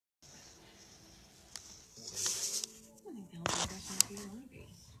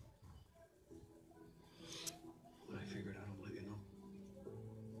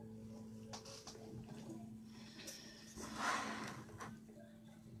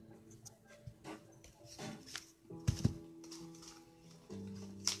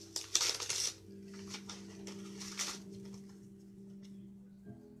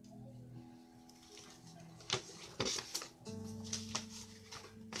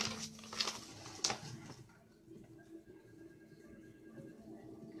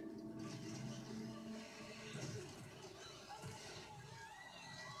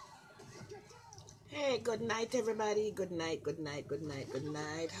Good night, everybody. Good night, good night, good night, good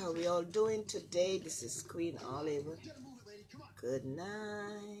night. How we all doing today? This is Queen Olive. Good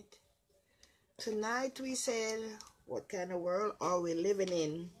night. Tonight we said, what kind of world are we living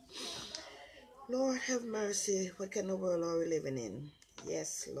in? Lord have mercy. What kind of world are we living in?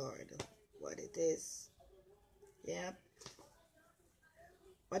 Yes, Lord. What it is. Yep.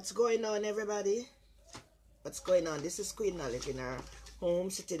 What's going on, everybody? What's going on? This is Queen Olive in our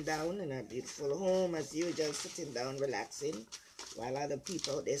home, sitting down in our beautiful home, as usual, sitting down, relaxing, while other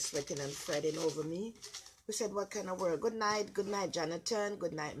people out there sweating and fretting over me. We said, what kind of world? Good night, Jonathan.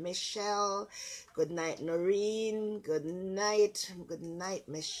 Good night, Michelle. Good night, Noreen. Good night,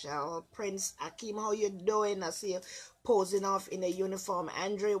 Michelle. Prince Akim, how you doing? I see you posing off in a uniform.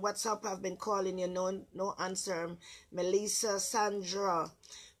 Andre, what's up? I've been calling you, no answer. Melissa, Sandra.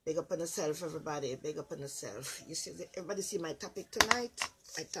 Big up on yourself, everybody. Big up on yourself. You see, everybody see my topic tonight?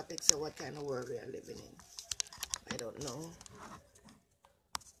 My topic says what kind of world we are living in. I don't know.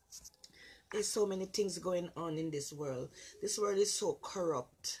 There's so many things going on in this world. This world is so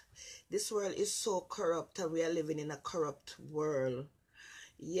corrupt. This world is so corrupt, and we are living in a corrupt world.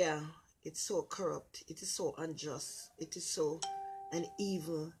 Yeah, it's so corrupt. It is so unjust. It is so an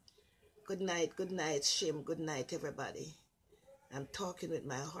evil. Good night, Shim. Good night, everybody. I'm talking with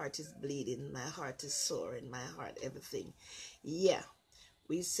my heart is bleeding, my heart is sore, and my heart, everything. Yeah,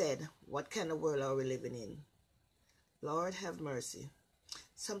 we said, what kind of world are we living in? Lord have mercy.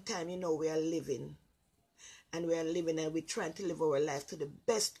 Sometimes, you know, we are living, and we're trying to live our life to the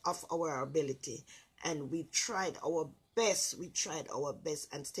best of our ability. And we tried our best,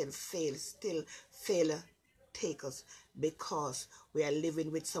 and still fail take us, because we are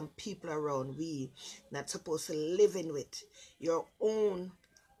living with some people around we not supposed to living with. Your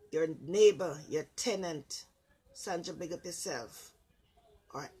neighbor, your tenant, Sandra, big up yourself,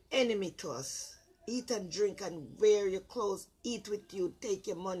 are enemy to us. Eat and drink and wear your clothes, eat with you, take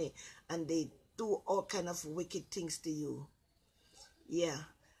your money, and they do all kind of wicked things to you. Yeah,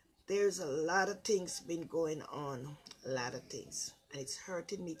 there's a lot of things been going on, a lot of things, and it's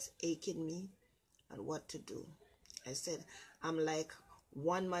hurting me, it's aching me, and what to do. I said, I'm like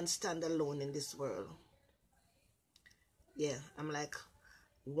one man stand alone in this world. Yeah, I'm like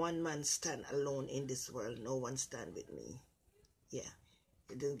one man stand alone in this world. No one stand with me. Yeah,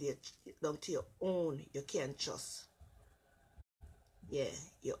 down to your own, you can't trust. Yeah,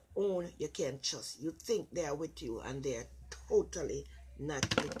 your own, you can't trust. You think they are with you, and they're totally not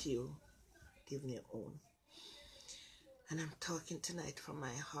with you. Give me your own. And I'm talking tonight from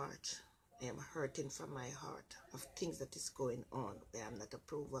my heart. I am hurting from my heart of things that is going on where I'm not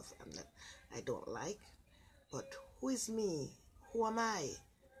approve of, I don't like. But who is me? Who am I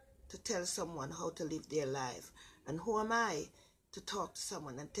to tell someone how to live their life? And who am I to talk to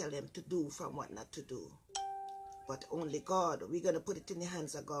someone and tell them to do from what not to do? But only God. We're going to put it in the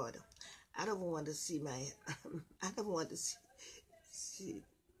hands of God. I don't want to see my, I don't want to see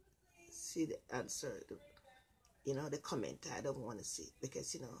the answer, the comment. I don't want to see,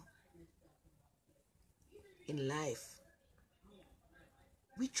 because, in life,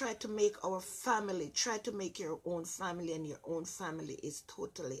 we try to make our family, try to make your own family, and your own family is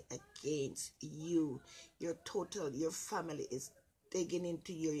totally against you. Your family is digging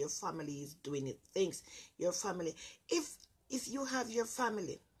into you. Your family is doing things. Your family, if you have your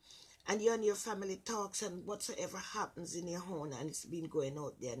family, and you and your family talks, and whatsoever happens in your home, and it's been going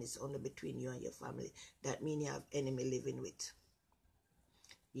out there, and it's only between you and your family, that means you have enemy living with.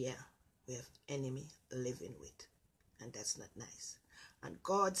 Yeah, we have enemy living with, and that's not nice. And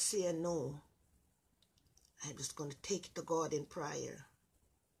God say no. I'm just going to take it to God in prayer.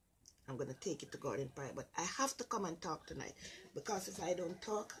 I'm going to take it to God in prayer. But I have to come and talk tonight, because if I don't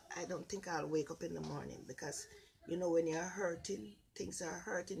talk, I don't think I'll wake up in the morning. Because, when you're hurting, things are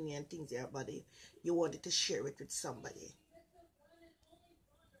hurting me and things in your body, you wanted to share it with somebody.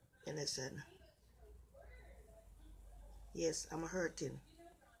 You understand? Yes, I'm hurting.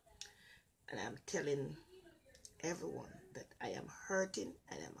 And I'm telling everyone that I am hurting,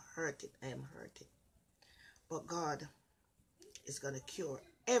 and I'm hurting, I am hurting. But God is going to cure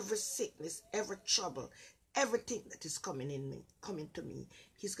every sickness, every trouble, everything that is coming to me.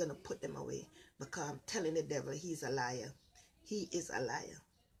 He's going to put them away, because I'm telling the devil he's a liar. He is a liar.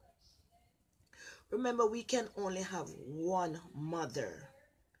 Remember, we can only have one mother.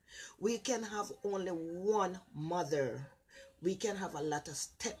 We can have only one mother. We can have a lot of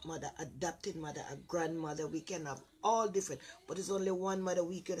stepmother, adopted mother, a grandmother. We can have all different, but it's only one mother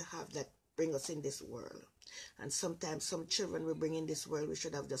we could have that bring us in this world. And sometimes some children we bring in this world, we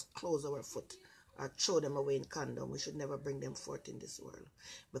should have just closed our foot or throw them away in condom. We should never bring them forth in this world,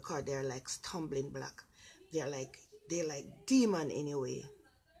 because they're like stumbling block. They're like demon anyway.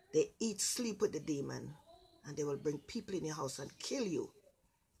 They eat, sleep with the demon, and they will bring people in your house and kill you.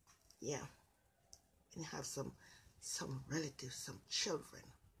 Yeah. And you have some relatives, some children.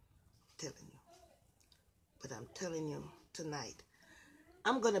 I'm telling you. But I'm telling you tonight,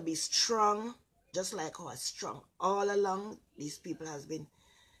 I'm going to be strong, just like how I was strong all along. These people has been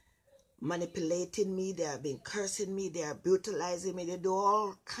manipulating me. They have been cursing me. They are brutalizing me. They do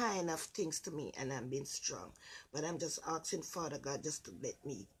all kind of things to me, and I'm being strong. But I'm just asking Father God just to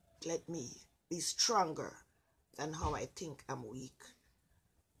let me be stronger than how I think I'm weak.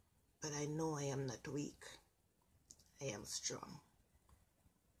 But I know I am not weak. I am strong.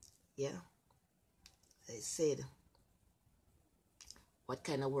 Yeah. I said, what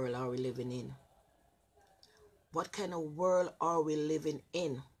kind of world are we living in? What kind of world are we living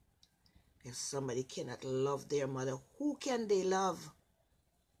in? If somebody cannot love their mother, who can they love?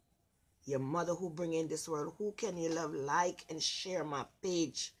 Your mother who bring in this world, who can you love? Like and share my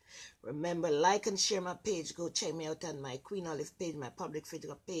page. Remember, like and share my page. Go check me out on my Queen Olive page, my public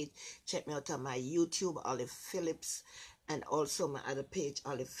Facebook page. Check me out on my YouTube, Olive Phillips, and also my other page,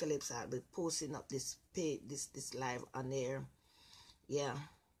 Olive Phillips. I'll be posting up this page, this live on there. Yeah.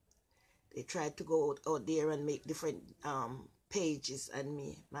 They tried to go out there and make different pages, and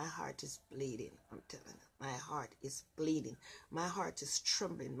me, my heart is bleeding. I'm telling you, my heart is bleeding. My heart is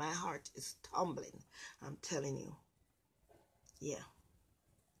trembling. My heart is tumbling. I'm telling you. Yeah.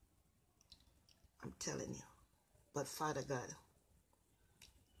 I'm telling you. But Father God,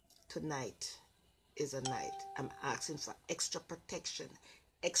 tonight is a night. I'm asking for extra protection,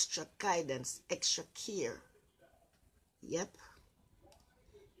 extra guidance, extra care. Yep.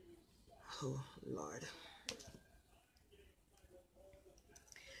 Oh, Lord.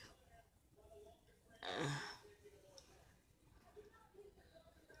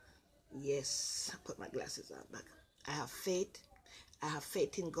 Yes, I put my glasses on back. I have faith. I have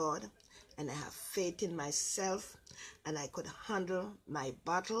faith in God, and I have faith in myself, and I could handle my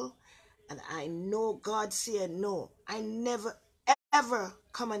battle, and I know God said no. I never ever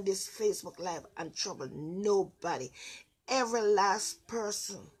come on this Facebook Live and trouble nobody. Every last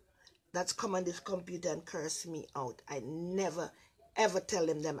person that's come on this computer and curse me out, I never ever tell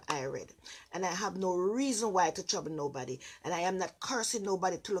them I read. And I have no reason why to trouble nobody. And I am not cursing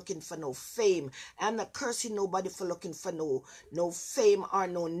nobody to looking for no fame. I am not cursing nobody for looking for no fame or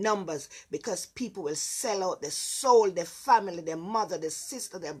no numbers, because people will sell out their soul, their family, their mother, their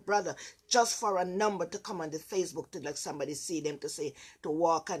sister, their brother, just for a number to come on the Facebook to let somebody see them, to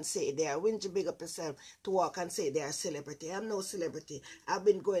walk and say they are. Wouldn't you big up yourself to walk and say they are a celebrity? I'm no celebrity. I've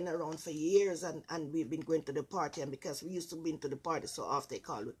been going around for years, and we've been going to the party, and because we used to be to the party so often, they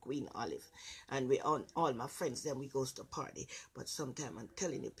call it Queen Olive, and we all my friends then we goes to party. But sometimes I'm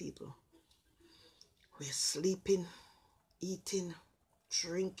telling you people, we're sleeping, eating,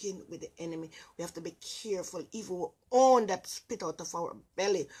 drinking with the enemy. We have to be careful. Even we own that spit out of our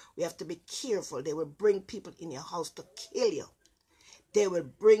belly, we have to be careful. They will bring people in your house to kill you. They will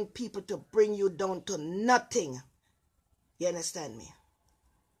bring people to bring you down to nothing. You understand me?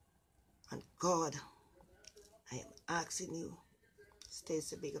 And God, I am asking you,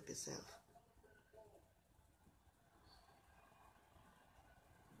 Stacey, big up yourself.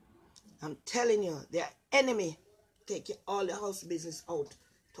 I'm telling you, their enemy take all the house business out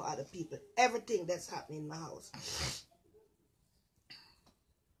to other people. Everything that's happening in my house,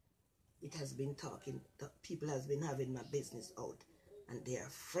 it has been talking. People has been having my business out, and they are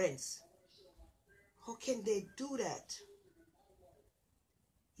friends. How can they do that?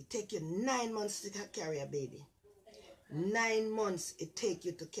 It take you 9 months to carry a baby. 9 months it take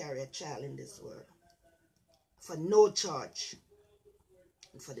you to carry a child in this world for no charge.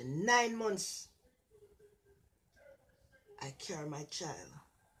 And for the 9 months, I carry my child,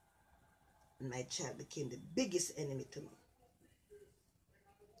 and my child became the biggest enemy to me.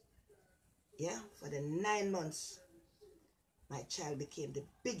 Yeah, for the 9 months, my child became the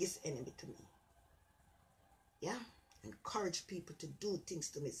biggest enemy to me. Yeah, encourage people to do things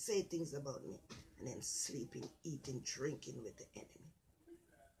to me, say things about me, and then sleeping, eating, drinking with the enemy.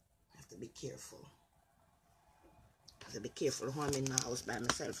 I have to be careful. I have to be careful when I'm in my house by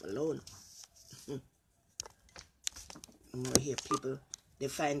myself alone. I'm gonna hear people, they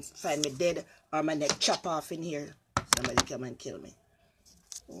find me dead or my neck chop off in here. Somebody come and kill me.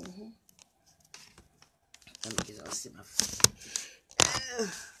 Let me get all see my face.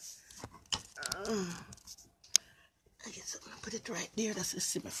 I guess I'm gonna put it right there. That's to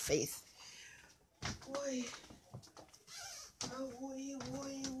see my face. Boy. Oh, boy.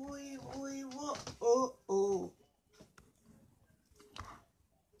 Oh.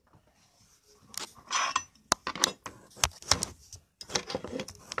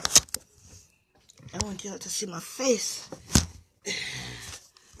 I want you all to see my face.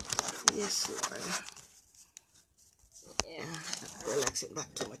 Yes, Lord. Yeah, relaxing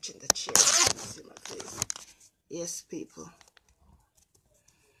back too much in the chair. See my face. Yes, people.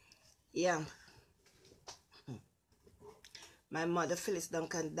 Yeah. My mother, Phyllis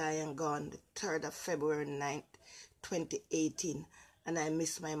Duncan, died and gone the 3rd of February 9th, 2018. And I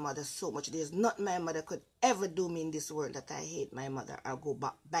miss my mother so much. There's nothing my mother could ever do me in this world that I hate my mother or go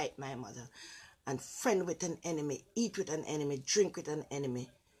back, bite my mother. And friend with an enemy, eat with an enemy, drink with an enemy.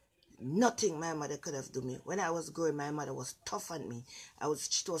 Nothing my mother could have done me. When I was growing, my mother was tough on me.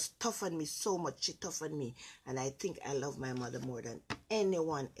 She was tough on me so much. She tough on me. And I think I love my mother more than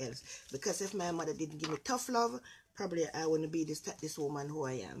anyone else. Because if my mother didn't give me tough love, probably I wouldn't be this woman who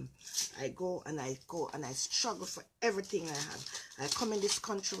I am. I go and I struggle for everything I have. I come in this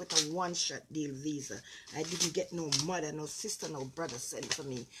country with a one-shot deal visa. I didn't get no mother, no sister, no brother sent for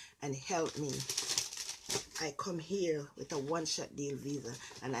me and help me. I come here with a one-shot deal visa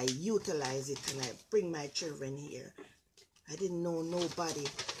and I utilize it and I bring my children here. I didn't know nobody.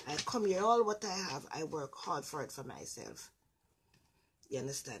 I come here, all what I have, I work hard for it for myself. You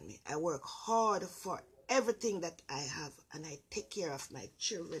understand me? I work hard for everything that I have and I take care of my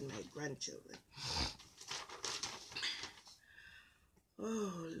children, my grandchildren.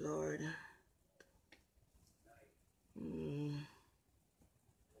 Oh, Lord.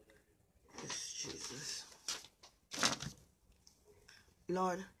 Yes, Jesus.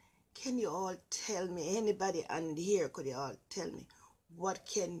 Lord, can you all tell me, anybody on here, could you all tell me, what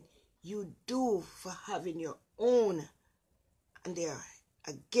can you do for having your own and they're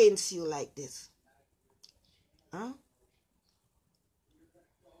against you like this? Huh?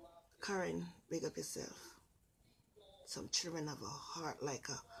 Karen, big up yourself. Some children have a heart like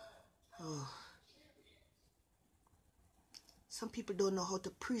a... Oh. Some people don't know how to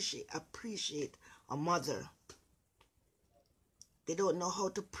appreciate a mother. They don't know how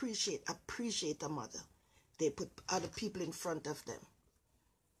to appreciate a mother. They put other people in front of them.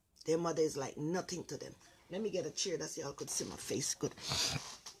 Their mother is like nothing to them. Let me get a chair that y'all could see my face good.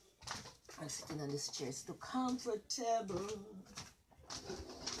 I'm sitting on this chair. It's too comfortable.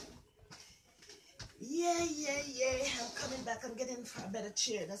 Yeah. I'm coming back. I'm getting a better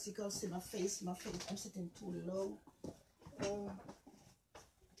chair. That's you can see my face. I'm sitting too low. Oh.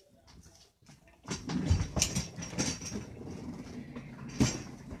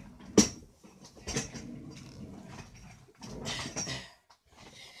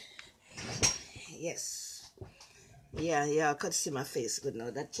 Yes. Yeah, I could see my face good now.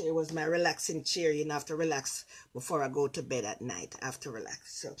 That chair was my relaxing chair. You know, I have to relax before I go to bed at night. I have to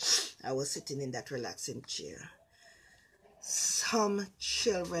relax. So I was sitting in that relaxing chair. Some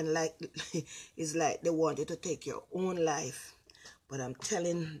children it's like they want you to take your own life. But I'm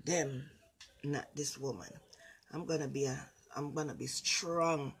telling them, not this woman. I'm gonna be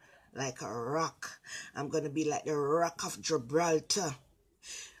strong like a rock. I'm gonna be like the Rock of Gibraltar.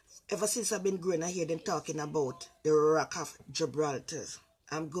 Ever since I've been growing, I hear them talking about the Rock of Gibraltar.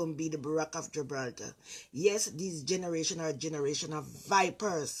 I'm going to be the Rock of Gibraltar. Yes, these generation are a generation of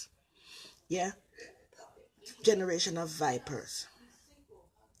vipers. Yeah? Generation of vipers.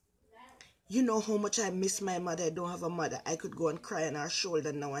 You know how much I miss my mother. I don't have a mother. I could go and cry on her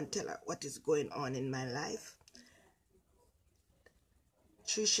shoulder now and tell her what is going on in my life.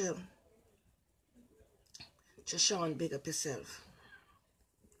 Trisha, Trishawn, big up yourself.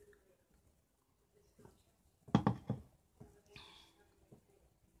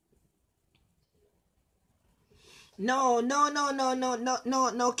 No,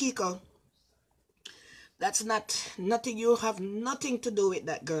 Kiko. That's nothing. You have nothing to do with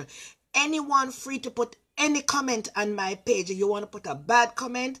that, girl. Anyone free to put any comment on my page. If you want to put a bad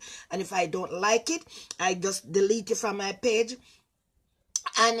comment, and if I don't like it, I just delete it from my page.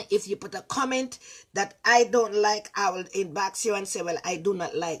 And if you put a comment that I don't like, I will inbox you and say, well, I do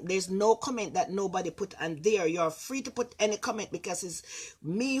not like. There's no comment that nobody put on there. You're free to put any comment because it's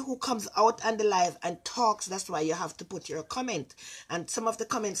me who comes out on the live and talks. That's why you have to put your comment. And some of the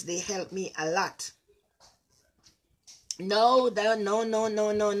comments, they help me a lot. No,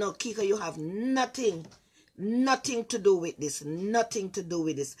 Kiko, you have nothing to do with this. Nothing to do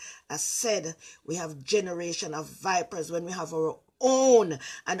with this. I said we have generation of vipers when we have our own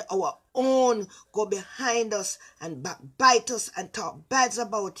and our own go behind us and backbite us and talk bad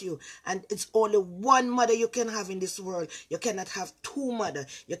about you. And it's only one mother you can have in this world. You cannot have two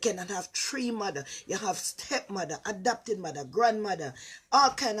mothers. You cannot have three mothers. You have stepmother, adopted mother, grandmother,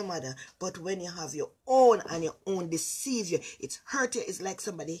 all kind of mother. But when you have your own and your own deceive you, it hurt you. It's like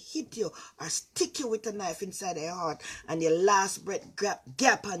somebody hit you or stick you with a knife inside your heart, and your last breath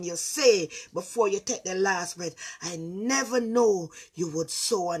gap, and you say before you take the last breath, I never know you would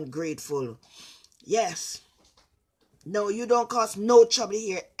so ungrateful. Yes. No, you don't cause no trouble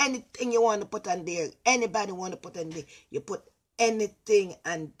here. Anything you want to put on there, anybody want to put on there, you put anything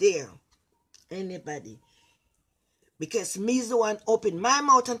on there. Anybody. Because me's the one open my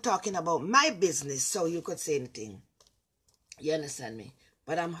mouth and talking about my business, so you could say anything. You understand me?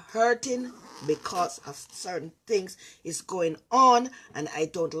 But I'm hurting because of certain things is going on, and I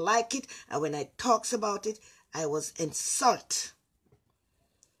don't like it. And when I talks about it, I was insulted.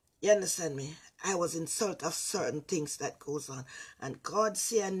 You understand me? I was insulted of certain things that goes on. And God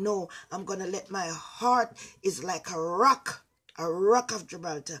say, I know I'm going to let my heart is like a rock of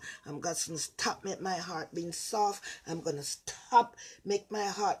Gibraltar. I'm going to stop make my heart being soft. I'm going to stop make my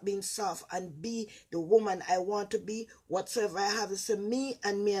heart being soft and be the woman I want to be. Whatsoever I have is me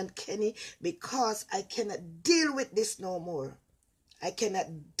and Kenny, because I cannot deal with this no more. I cannot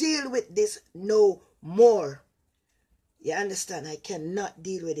deal with this no more. You understand? I cannot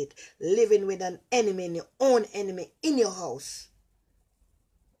deal with it. Living with an enemy, your own enemy in your house.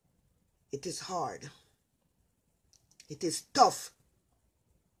 It is hard. It is tough.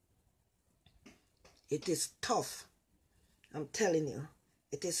 It is tough. I'm telling you.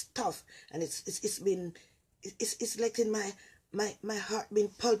 It is tough. And it's been letting my heart been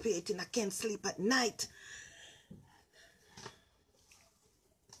palpitating. I can't sleep at night.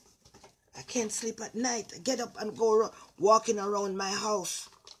 I can't sleep at night. I get up and go walking around my house.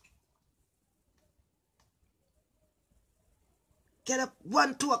 Get up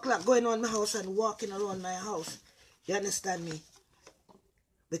 1, 2 o'clock going on my house and walking around my house. You understand me?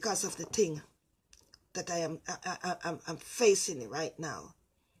 Because of the thing that I'm facing it right now.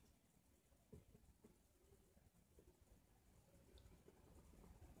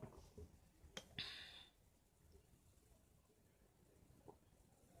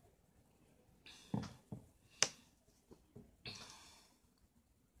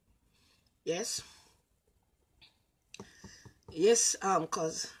 Yes. Yes,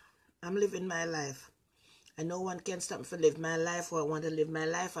 cause I'm living my life. And no one can stop me from live my life, or I want to live my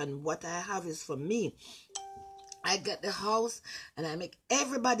life, and what I have is for me. I get the house and I make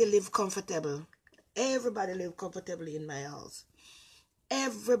everybody live comfortable. Everybody live comfortably in my house.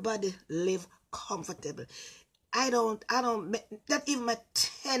 Everybody live comfortable. I don't not even my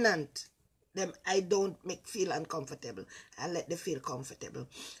tenant, them I don't make feel uncomfortable. I let them feel comfortable.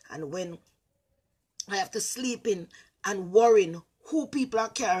 And when I have to sleep in and worrying who people are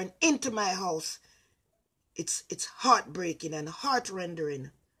carrying into my house, it's heartbreaking and heart-rendering.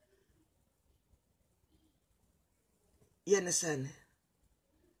 You understand?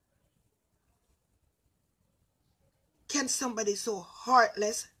 Can somebody so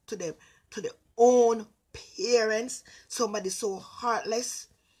heartless to them, to their own parents, somebody so heartless?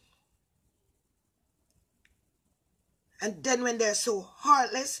 And then when they're so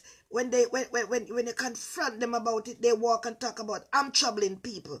heartless, when you confront them about it, they walk and talk about, I'm troubling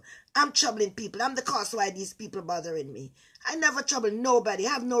people. I'm troubling people. I'm the cause why these people bothering me. I never trouble nobody.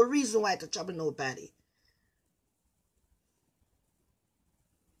 I have no reason why to trouble nobody.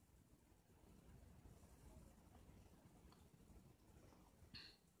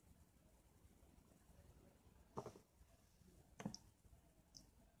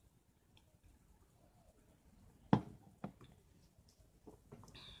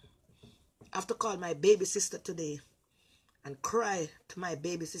 I have to call my baby sister today and cry to my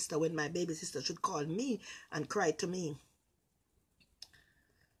baby sister when my baby sister should call me and cry to me.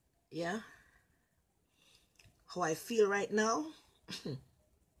 Yeah? How I feel right now?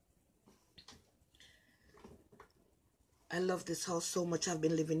 I love this house so much. I've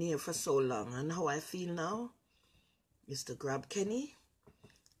been living here for so long. And how I feel now is to grab Kenny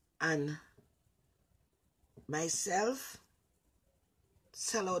and myself,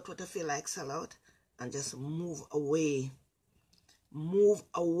 sell out what I feel like sell out, and just move away. Move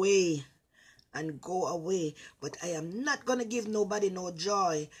away and go away. But I am not going to give nobody no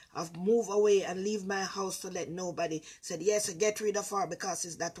joy of move away and leave my house to let nobody said, yes, get rid of her because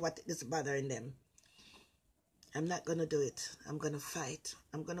it's that what is bothering them. I'm not going to do it. I'm going to fight.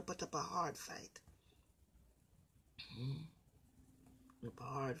 I'm going to put up a hard fight. A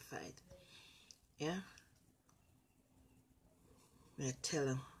hard fight. Yeah? I tell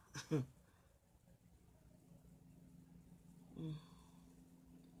them,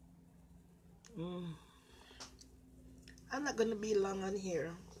 I'm not gonna be long on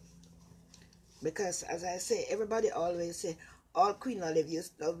here because, as I say, everybody always say, all Queen Olive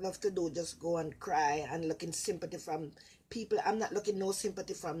used to love to do just go and cry and looking sympathy from people. I'm not looking no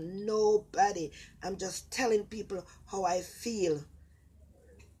sympathy from nobody. I'm just telling people how I feel.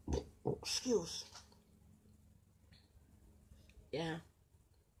 Excuse. Yeah,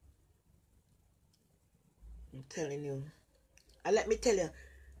 I'm telling you. And let me tell you,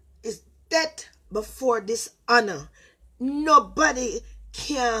 it's death before dishonor. Nobody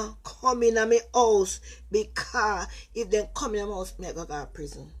can come in my house because if they come in my house, me go to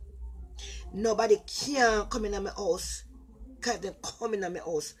prison. Nobody can come in my house because if they come in my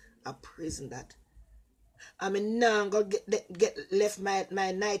house, I prison that. I mean, now I'm going to get left my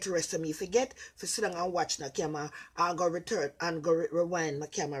night rest of me. Forget for sit down and watch the camera. I'll go return and go rewind my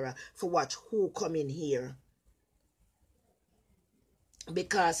camera for watch who come in here.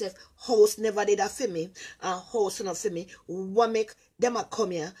 Because if host never did that for me, and host not for me, what make them a come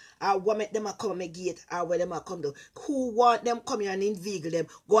here, or what make them a come my gate, or where them a come to? Who want them come here and inveigle them?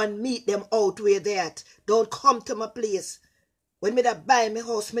 Go and meet them out where they at. Don't come to my place. When me that buy my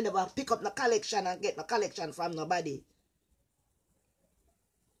house, me never pick up no collection and get no collection from nobody.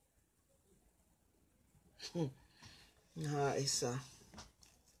 It's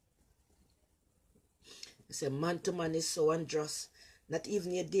a man to man is so unjust. Not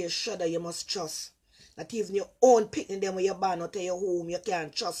even your dear shudder you must trust. Not even your own picking them when you're born out of your home, you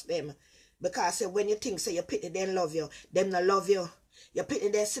can't trust them. Because when you think say you pity them love you, them not love you. You pity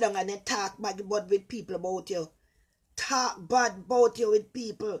them sit down and then talk bad with people about you. Talk bad about you with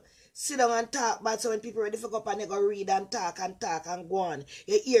people. Sit down and talk bad so when people ready to go up and they go read and talk and go on.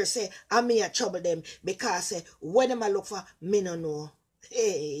 You hear say, I'm here trouble them because when them I look for, me no know.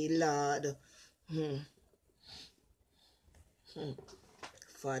 Hey, Lord.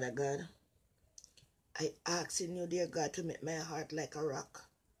 Father God, I ask in you, dear God, to make my heart like a rock.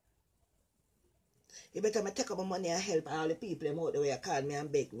 You better me take up my money and help all the people them out the way you call me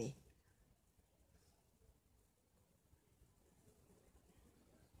and beg me.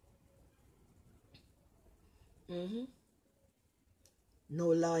 No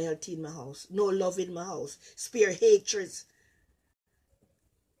loyalty in my house. No love in my house. Spare hatreds.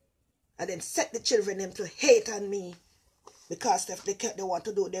 And then set the children them to hate on me. Because if they want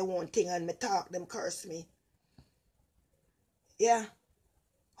to do their own thing and me talk, them curse me. Yeah.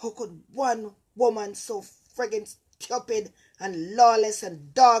 How could one woman so friggin' stupid and lawless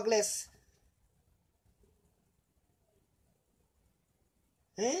and dogless?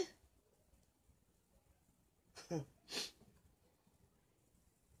 Eh?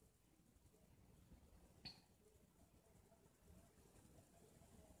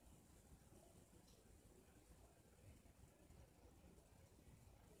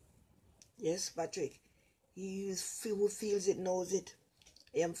 Yes, Patrick. Who feels it knows it.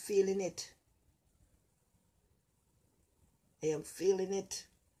 I am feeling it. I am feeling it.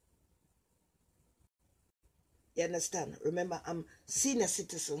 You understand? Remember, I'm senior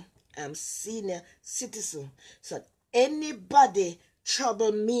citizen. I'm senior citizen. So anybody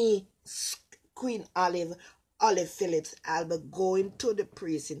trouble me, Queen Olive Phillips, I'll be going to the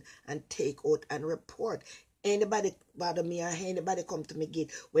precinct and take out and report. Anybody bother me or anybody come to me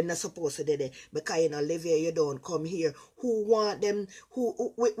gate when they're supposed to do that because you know live here, you don't come here. Who want them?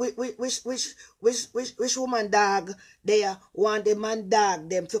 Which woman dog there want them and dog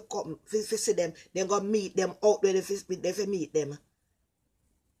them to come to see them? Then go meet them out where they meet them.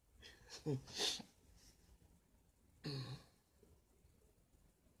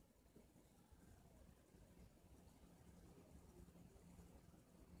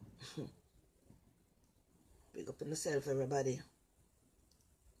 Pick up on myself, everybody.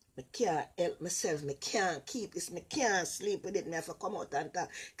 I can't help myself. I can't keep this. I can't sleep with it. I have to come out and talk.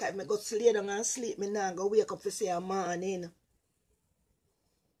 Because I go lay down and sleep, I now go wake up to say a morning.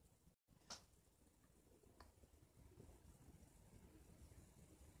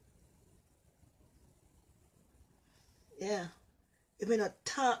 Yeah. If I not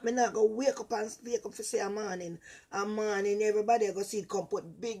talk, I not go wake up for say a morning. A morning, everybody go see it come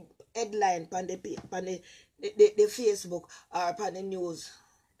put big headline on the Facebook or on the news.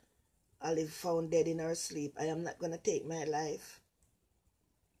 Olive found dead in her sleep. I am not going to take my life.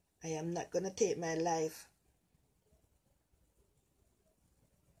 I am not going to take my life.